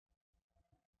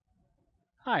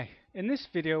Hi, in this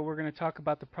video we're going to talk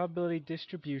about the probability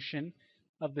distribution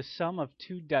of the sum of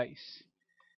two dice.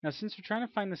 Now since we're trying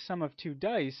to find the sum of two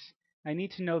dice, I need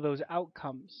to know those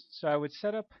outcomes. So I would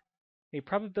set up a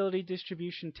probability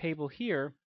distribution table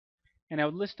here and I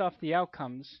would list off the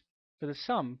outcomes for the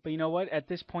sum. But you know what? At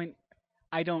this point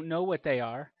I don't know what they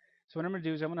are. So what I'm going to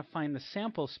do is I'm going to find the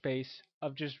sample space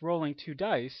of just rolling two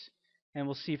dice and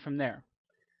we'll see from there.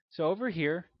 So over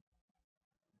here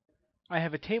I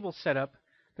have a table set up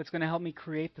that's going to help me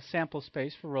create the sample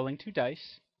space for rolling two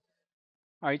dice.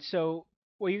 Alright, so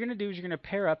what you're going to do is you're going to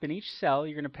pair up in each cell,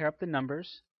 you're going to pair up the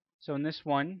numbers. So in this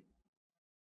one,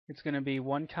 it's going to be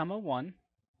 1, comma 1.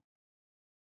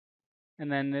 And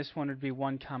then this one would be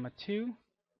 1, comma 2.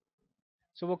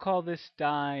 So we'll call this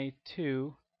die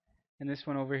 2, and this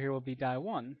one over here will be die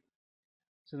 1.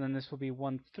 So then this will be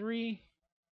 1, 3,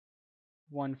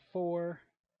 1, 4,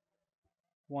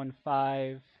 1,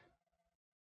 5,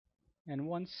 and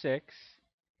 1, 6.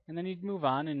 And then you'd move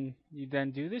on and you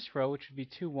then do this row, which would be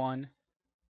 2, 1,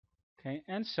 okay,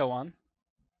 and so on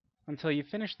until you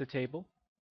finish the table.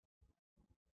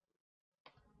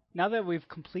 Now that we've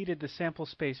completed the sample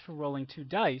space for rolling two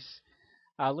dice,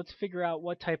 let's figure out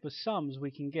what type of sums we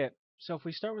can get. So if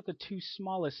we start with the two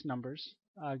smallest numbers,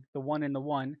 the 1 and the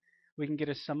 1, we can get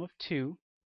a sum of 2.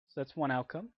 So that's one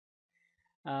outcome.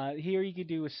 Here you could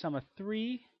do a sum of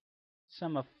 3,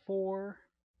 sum of 4.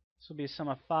 This will be a sum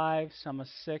of 5, sum of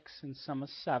 6, and sum of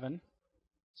 7.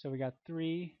 So we got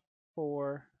 3,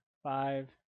 4, 5,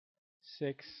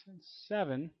 6, and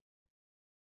 7.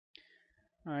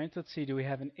 Alright, let's see, do we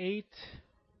have an 8?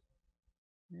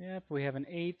 Yep, we have an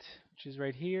 8, which is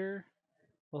right here.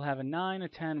 We'll have a 9, a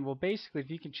 10. Well, basically, if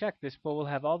you can check this, but we'll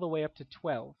have all the way up to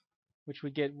 12, which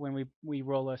we get when we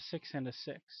roll a 6 and a 6.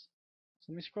 So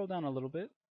let me scroll down a little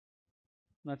bit.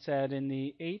 Let's add in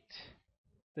the 8,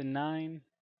 the 9,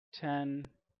 10,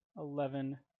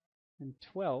 11, and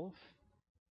 12.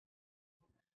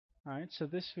 Alright, so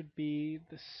this would be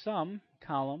the sum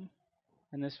column,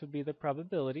 and this would be the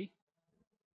probability.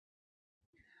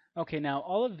 Okay, now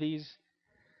all of these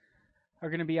are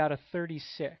going to be out of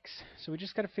 36. So we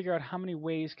just got to figure out how many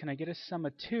ways can I get a sum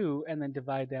of 2 and then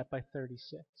divide that by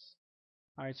 36.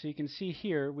 Alright, so you can see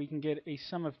here we can get a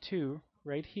sum of 2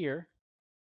 right here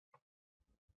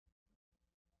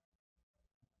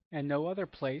and no other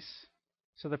place.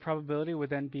 So the probability would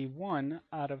then be 1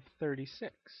 out of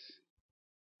 36.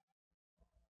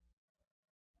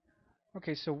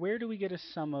 Okay, so where do we get a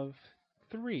sum of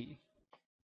 3?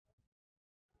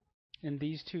 In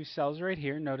these two cells right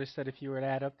here, notice that if you were to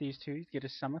add up these two, you'd get a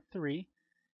sum of 3.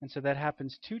 And so that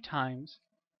happens 2 times.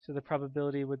 So the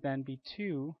probability would then be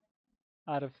 2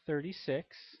 out of 36.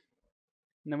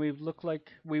 And then we would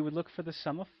look for the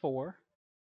sum of 4.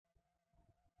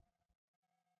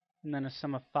 And then a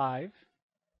sum of 5.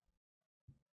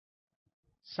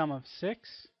 Sum of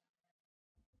 6.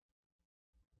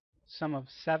 Sum of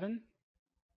 7.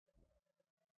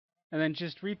 And then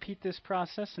just repeat this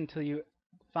process until you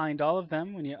find all of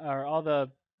them or all the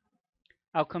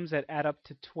outcomes that add up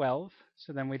to 12.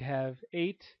 So then we'd have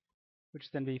 8, which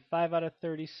would then be 5 out of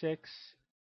 36.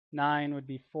 9 would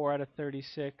be 4 out of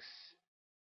 36.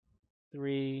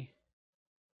 3,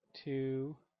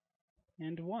 2,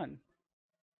 and 1.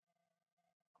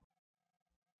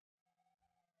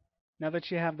 Now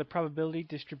that you have the probability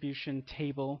distribution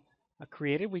table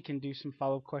created, we can do some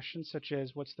follow-up questions such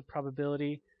as what's the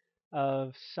probability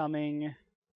of summing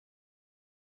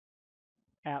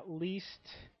at least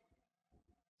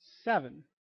 7?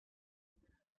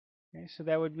 Okay, so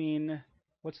that would mean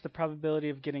what's the probability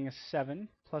of getting a 7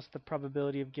 plus the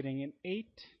probability of getting an 8,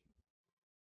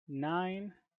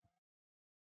 9,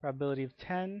 probability of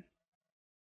 10,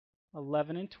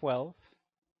 11, and 12.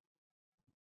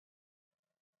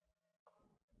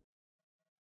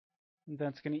 And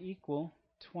that's going to equal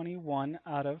 21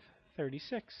 out of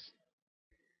 36.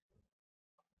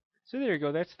 So there you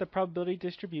go. That's the probability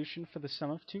distribution for the sum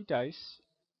of two dice.